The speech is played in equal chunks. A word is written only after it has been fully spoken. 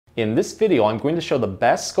In this video, I'm going to show the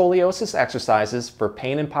best scoliosis exercises for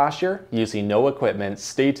pain and posture using no equipment.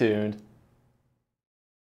 Stay tuned.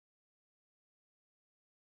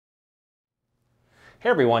 Hey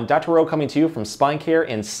everyone, Dr. Rowe coming to you from SpineCare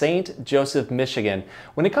in St. Joseph, Michigan.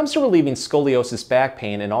 When it comes to relieving scoliosis back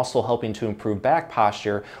pain and also helping to improve back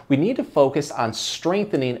posture, we need to focus on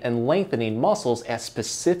strengthening and lengthening muscles at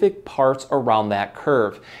specific parts around that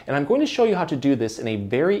curve. And I'm going to show you how to do this in a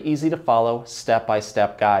very easy to follow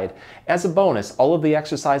step-by-step guide. As a bonus, all of the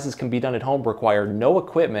exercises can be done at home, require no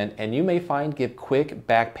equipment, and you may find give quick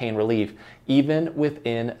back pain relief even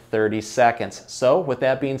within 30 seconds. So with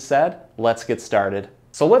that being said, let's get started.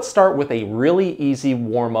 So let's start with a really easy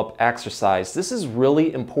warm-up exercise. This is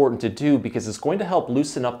really important to do because it's going to help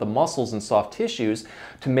loosen up the muscles and soft tissues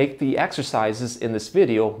to make the exercises in this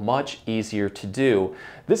video much easier to do.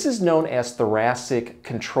 This is known as thoracic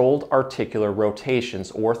controlled articular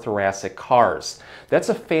rotations, or thoracic CARs. That's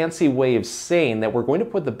a fancy way of saying that we're going to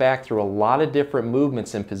put the back through a lot of different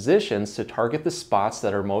movements and positions to target the spots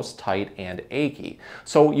that are most tight and achy.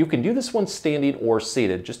 So you can do this one standing or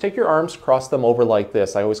seated. Just take your arms, cross them over like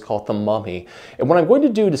this. I always call it the mummy. And what I'm going to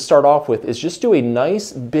do to start off with is just do a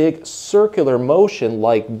nice big circular motion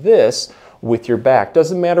like this with your back.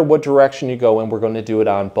 Doesn't matter what direction you go in, we're going to do it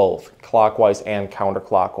on both, clockwise and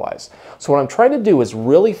counterclockwise. So what I'm trying to do is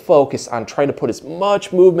really focus on trying to put as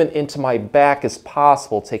much movement into my back as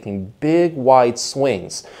possible, taking big wide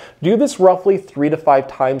swings. Do this roughly 3 to 5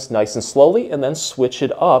 times nice and slowly, and then switch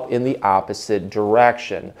it up in the opposite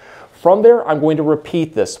direction. From there, I'm going to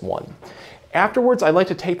repeat this one. Afterwards, I'd like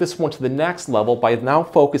to take this one to the next level by now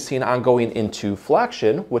focusing on going into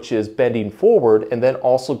flexion, which is bending forward, and then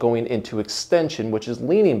also going into extension, which is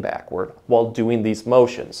leaning backward while doing these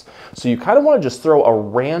motions. So you kind of want to just throw a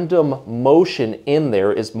random motion in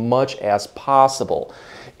there as much as possible.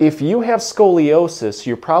 If you have scoliosis,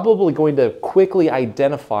 you're probably going to quickly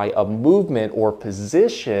identify a movement or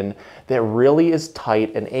position that really is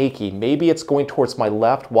tight and achy. Maybe it's going towards my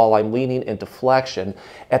left while I'm leaning into flexion.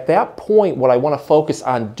 At that point, what I want to focus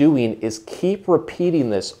on doing is keep repeating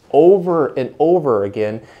this over and over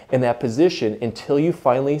again in that position until you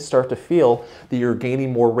finally start to feel that you're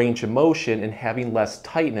gaining more range of motion and having less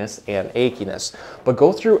tightness and achiness. But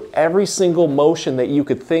go through every single motion that you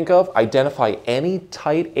could think of, identify any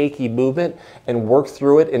tight, achy movement, and work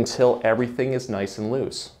through it until everything is nice and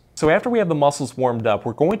loose. So after we have the muscles warmed up,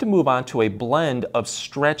 we're going to move on to a blend of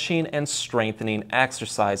stretching and strengthening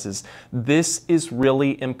exercises. This is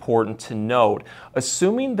really important to note.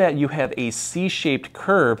 Assuming that you have a C-shaped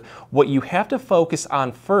curve, what you have to focus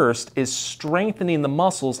on first is strengthening the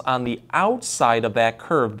muscles on the outside of that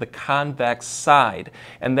curve, the convex side.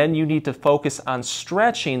 And then you need to focus on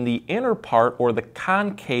stretching the inner part or the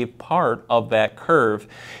concave part of that curve.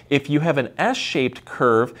 If you have an S-shaped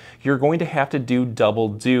curve, you're going to have to do double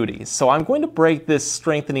duty. So I'm going to break this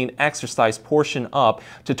strengthening exercise portion up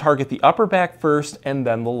to target the upper back first and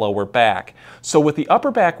then the lower back. So with the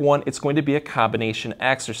upper back one, it's going to be a combination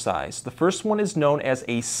exercise. The first one is known as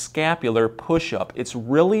a scapular push-up. It's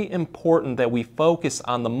really important that we focus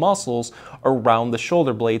on the muscles around the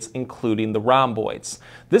shoulder blades, including the rhomboids.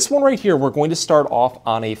 This one right here, we're going to start off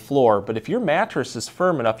on a floor, but if your mattress is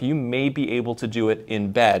firm enough, you may be able to do it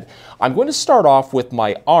in bed. I'm going to start off with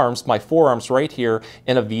my arms, my forearms right here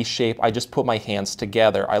in a V shape. I just put my hands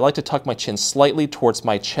together. I like to tuck my chin slightly towards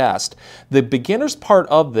my chest. The beginner's part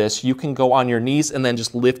of this, you can go on your knees and then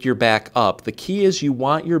just lift your back up. The key is you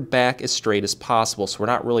want your back as straight as possible, so we're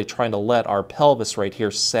not really trying to let our pelvis right here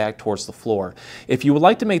sag towards the floor. If you would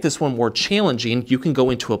like to make this one more challenging, you can go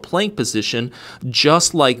into a plank position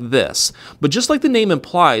just like this. But just like the name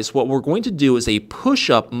implies, what we're going to do is a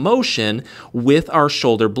push-up motion with our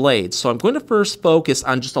shoulder blades. So I'm going to first focus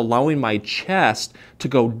on just allowing my chest to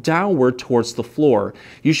go downward towards the floor.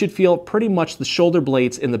 You should feel pretty much the shoulder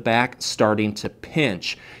blades in the back starting to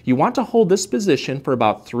pinch. You want to hold this position for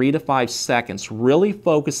about 3 to 5 seconds, really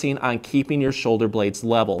focusing on keeping your shoulder blades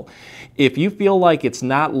level. If you feel like it's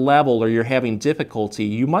not level or you're having difficulty,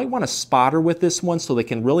 you might want a spotter with this one so they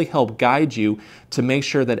can really help guide you to make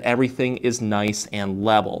sure that everything is nice and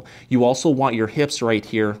level. You also want your hips right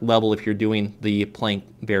here level if you're doing the plank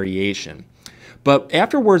variation. But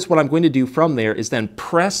afterwards, what I'm going to do from there is then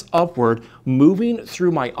press upward, moving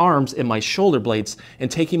through my arms and my shoulder blades and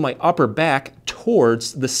taking my upper back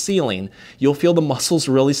towards the ceiling, you'll feel the muscles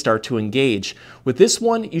really start to engage. With this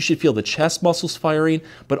one, you should feel the chest muscles firing,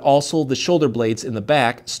 but also the shoulder blades in the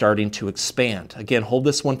back starting to expand. Again, hold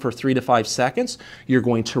this one for 3 to 5 seconds. You're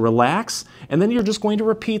going to relax, and then you're just going to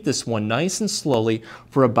repeat this one nice and slowly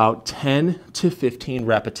for about 10 to 15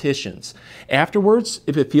 repetitions. Afterwards,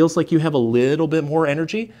 if it feels like you have a little bit more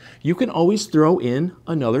energy, you can always throw in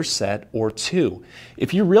another set or two.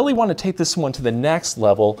 If you really want to take this one to the next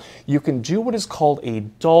level, you can do what is called a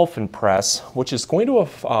dolphin press, which is going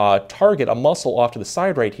to target a muscle off to the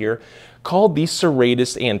side right here called the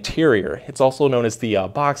serratus anterior. It's also known as the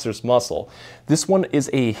boxer's muscle. This one is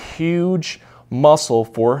a huge muscle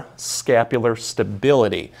for scapular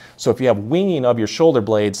stability. So if you have winging of your shoulder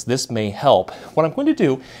blades, this may help. What I'm going to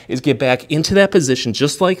do is get back into that position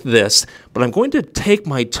just like this, but I'm going to take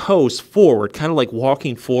my toes forward, kind of like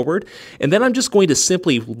walking forward, and then I'm just going to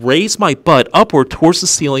simply raise my butt upward towards the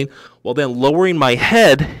ceiling while then lowering my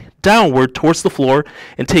head downward towards the floor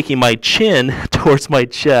and taking my chin towards my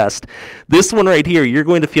chest. This one right here, you're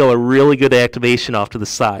going to feel a really good activation off to the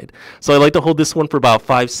side. So I like to hold this one for about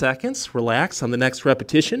 5 seconds, relax on the next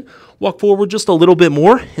repetition, walk forward just a little bit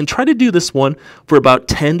more, and try to do this one for about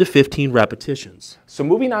 10 to 15 repetitions. So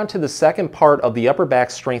moving on to the second part of the upper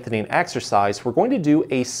back strengthening exercise, we're going to do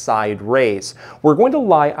a side raise. We're going to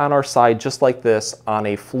lie on our side just like this on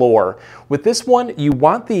a floor. With this one, you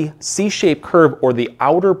want the C-shaped curve or the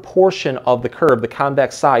outer portion of the curve, the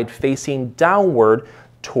convex side, facing downward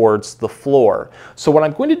towards the floor. So what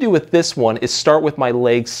I'm going to do with this one is start with my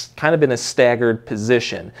legs kind of in a staggered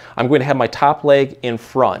position. I'm going to have my top leg in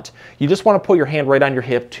front. You just want to put your hand right on your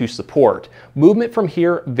hip to support. Movement from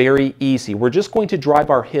here, very easy. We're just going to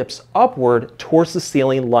drive our hips upward towards the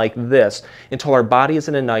ceiling like this until our body is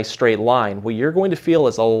in a nice straight line. What you're going to feel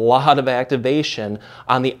is a lot of activation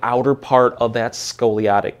on the outer part of that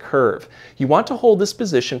scoliotic curve. You want to hold this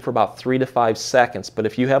position for about 3 to 5 seconds, but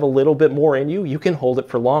if you have a little bit more in you, you can hold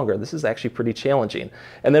it for longer. This is actually pretty challenging.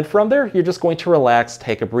 And then from there, you're just going to relax,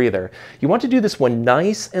 take a breather. You want to do this one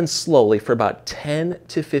nice and slowly for about 10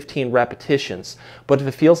 to 15 repetitions. But if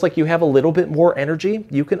it feels like you have a little bit more energy,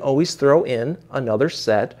 you can always throw in another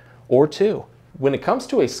set or two. When it comes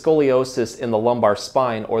to a scoliosis in the lumbar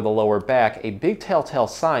spine or the lower back, a big telltale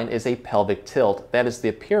sign is a pelvic tilt. That is the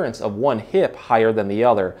appearance of one hip higher than the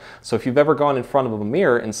other. So if you've ever gone in front of a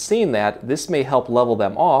mirror and seen that, this may help level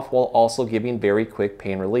them off while also giving very quick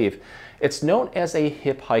pain relief. It's known as a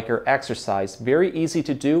hip hiker exercise, very easy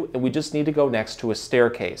to do, and we just need to go next to a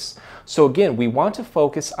staircase. So again, we want to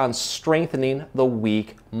focus on strengthening the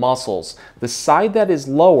weak muscles. The side that is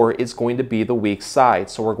lower is going to be the weak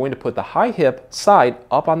side. So we're going to put the high hip side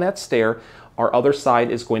up on that stair. Our other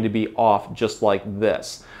side is going to be off just like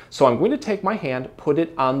this. So I'm going to take my hand, put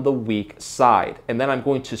it on the weak side, and then I'm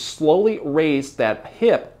going to slowly raise that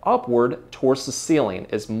hip upward towards the ceiling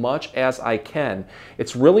as much as I can.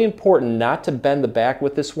 It's really important not to bend the back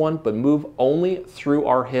with this one, but move only through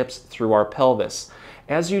our hips, through our pelvis.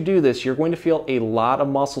 As you do this, you're going to feel a lot of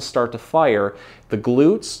muscles start to fire. The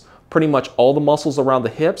glutes, pretty much all the muscles around the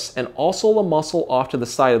hips, and also the muscle off to the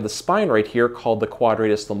side of the spine right here called the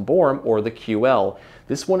quadratus lumborum or the QL.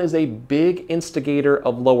 This one is a big instigator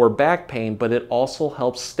of lower back pain, but it also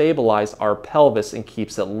helps stabilize our pelvis and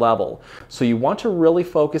keeps it level. So you want to really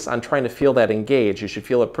focus on trying to feel that engage. You should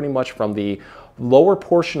feel it pretty much from the lower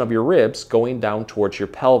portion of your ribs going down towards your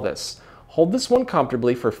pelvis. Hold this one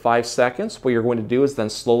comfortably for 5 seconds. What you're going to do is then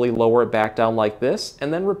slowly lower it back down like this,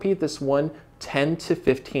 and then repeat this one 10 to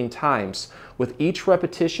 15 times. With each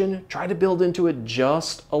repetition, try to build into it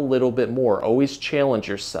just a little bit more. Always challenge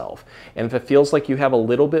yourself. And if it feels like you have a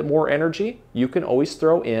little bit more energy, you can always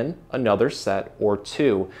throw in another set or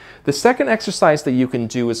two. The second exercise that you can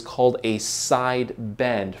do is called a side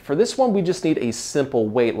bend. For this one, we just need a simple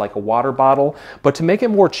weight like a water bottle, but to make it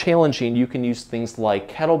more challenging, you can use things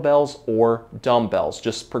like kettlebells or dumbbells.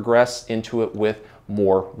 Just progress into it with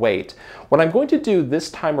more weight. What I'm going to do this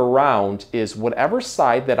time around is whatever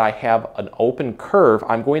side that I have an open curve,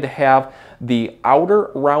 I'm going to have the outer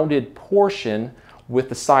rounded portion with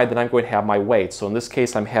the side that I'm going to have my weight. So in this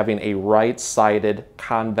case, I'm having a right-sided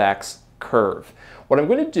convex curve. What I'm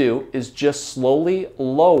going to do is just slowly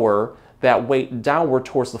lower that weight downward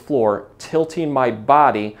towards the floor, tilting my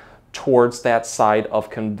body towards that side of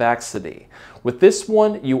convexity. With this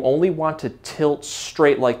one, you only want to tilt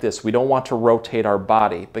straight like this. We don't want to rotate our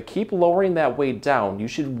body, but keep lowering that weight down. You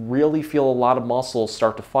should really feel a lot of muscles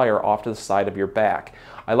start to fire off to the side of your back.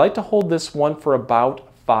 I like to hold this one for about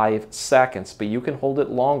 5 seconds, but you can hold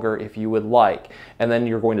it longer if you would like. And then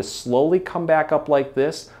you're going to slowly come back up like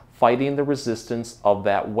this, fighting the resistance of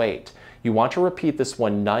that weight. You want to repeat this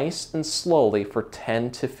one nice and slowly for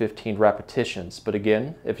 10 to 15 repetitions. But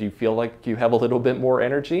again, if you feel like you have a little bit more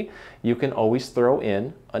energy, you can always throw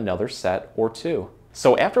in another set or two.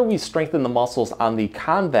 So after we strengthen the muscles on the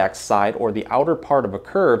convex side or the outer part of a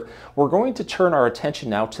curve, we're going to turn our attention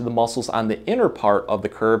now to the muscles on the inner part of the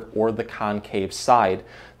curve or the concave side.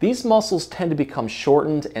 These muscles tend to become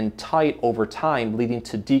shortened and tight over time, leading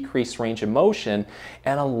to decreased range of motion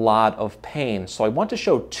and a lot of pain. So I want to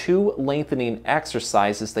show two lengthening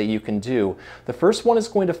exercises that you can do. The first one is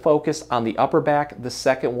going to focus on the upper back, the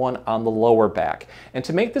second one on the lower back. And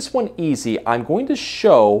to make this one easy, I'm going to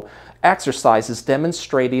show exercises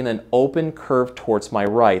demonstrating an open curve towards my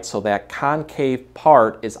right, so that concave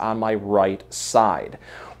part is on my right side.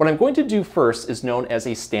 What I'm going to do first is known as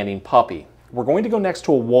a standing puppy. We're going to go next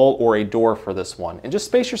to a wall or a door for this one, and just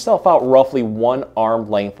space yourself out roughly 1 arm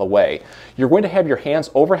length away. You're going to have your hands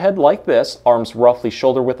overhead like this, arms roughly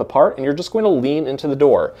shoulder width apart, and you're just going to lean into the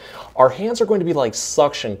door. Our hands are going to be like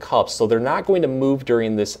suction cups, so they're not going to move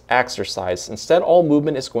during this exercise. Instead, all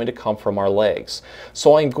movement is going to come from our legs.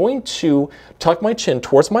 So I'm going to tuck my chin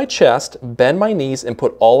towards my chest, bend my knees, and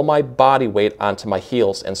put all of my body weight onto my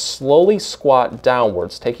heels, and slowly squat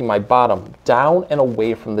downwards, taking my bottom down and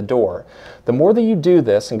away from the door. The more that you do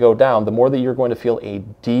this and go down, the more that you're going to feel a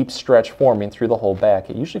deep stretch forming through the whole back.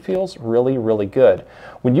 It usually feels really, really good.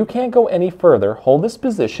 When you can't go any further, hold this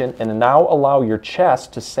position and now allow your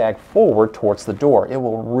chest to sag forward towards the door. It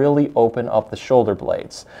will really open up the shoulder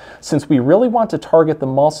blades. Since we really want to target the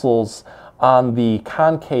muscles on the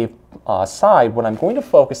concave side, what I'm going to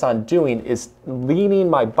focus on doing is leaning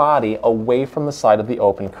my body away from the side of the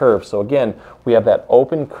open curve. So again, we have that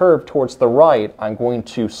open curve towards the right. I'm going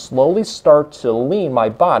to slowly start to lean my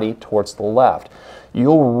body towards the left.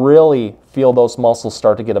 You'll really feel those muscles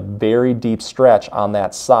start to get a very deep stretch on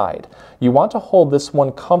that side. You want to hold this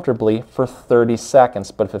one comfortably for 30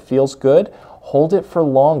 seconds, but if it feels good, hold it for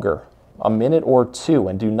longer. A minute or two,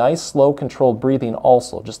 and do nice slow controlled breathing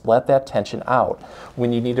also. Just let that tension out.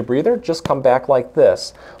 When you need a breather, just come back like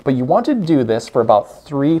this. But you want to do this for about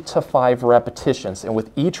 3 to 5 repetitions, and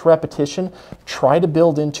with each repetition, try to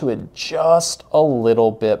build into it just a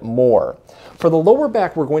little bit more. For the lower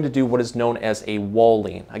back, we're going to do what is known as a wall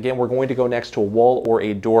lean. Again, we're going to go next to a wall or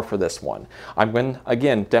a door for this one. I'm going to,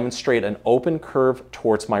 again, demonstrate an open curve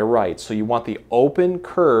towards my right. So you want the open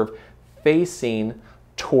curve facing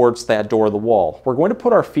towards that door of the wall. We're going to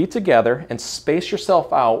put our feet together and space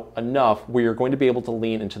yourself out enough where you're going to be able to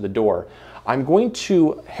lean into the door. I'm going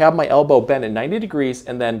to have my elbow bent at 90 degrees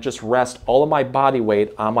and then just rest all of my body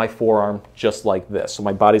weight on my forearm just like this. So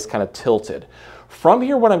my body's kind of tilted. From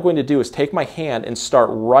here, what I'm going to do is take my hand and start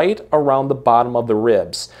right around the bottom of the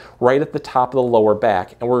ribs, right at the top of the lower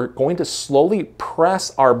back. And we're going to slowly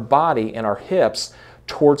press our body and our hips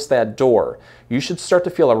towards that door. You should start to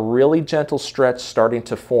feel a really gentle stretch starting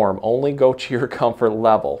to form. Only go to your comfort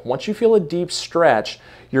level. Once you feel a deep stretch,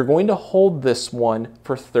 you're going to hold this one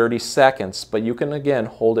for 30 seconds, but you can again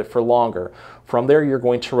hold it for longer. From there, you're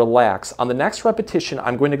going to relax. On the next repetition,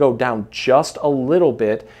 I'm going to go down just a little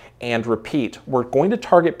bit and repeat. We're going to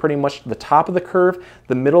target pretty much the top of the curve,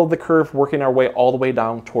 the middle of the curve, working our way all the way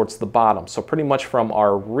down towards the bottom. So pretty much from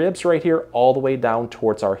our ribs right here all the way down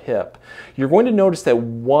towards our hip. You're going to notice that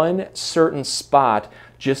one certain spot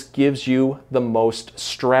just gives you the most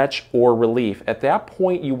stretch or relief. At that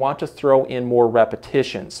point, you want to throw in more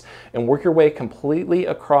repetitions and work your way completely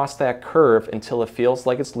across that curve until it feels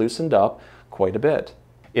like it's loosened up quite a bit.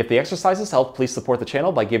 If the exercises helped, please support the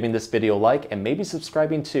channel by giving this video a like and maybe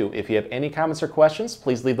subscribing too. If you have any comments or questions,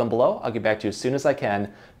 please leave them below. I'll get back to you as soon as I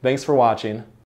can. Thanks for watching.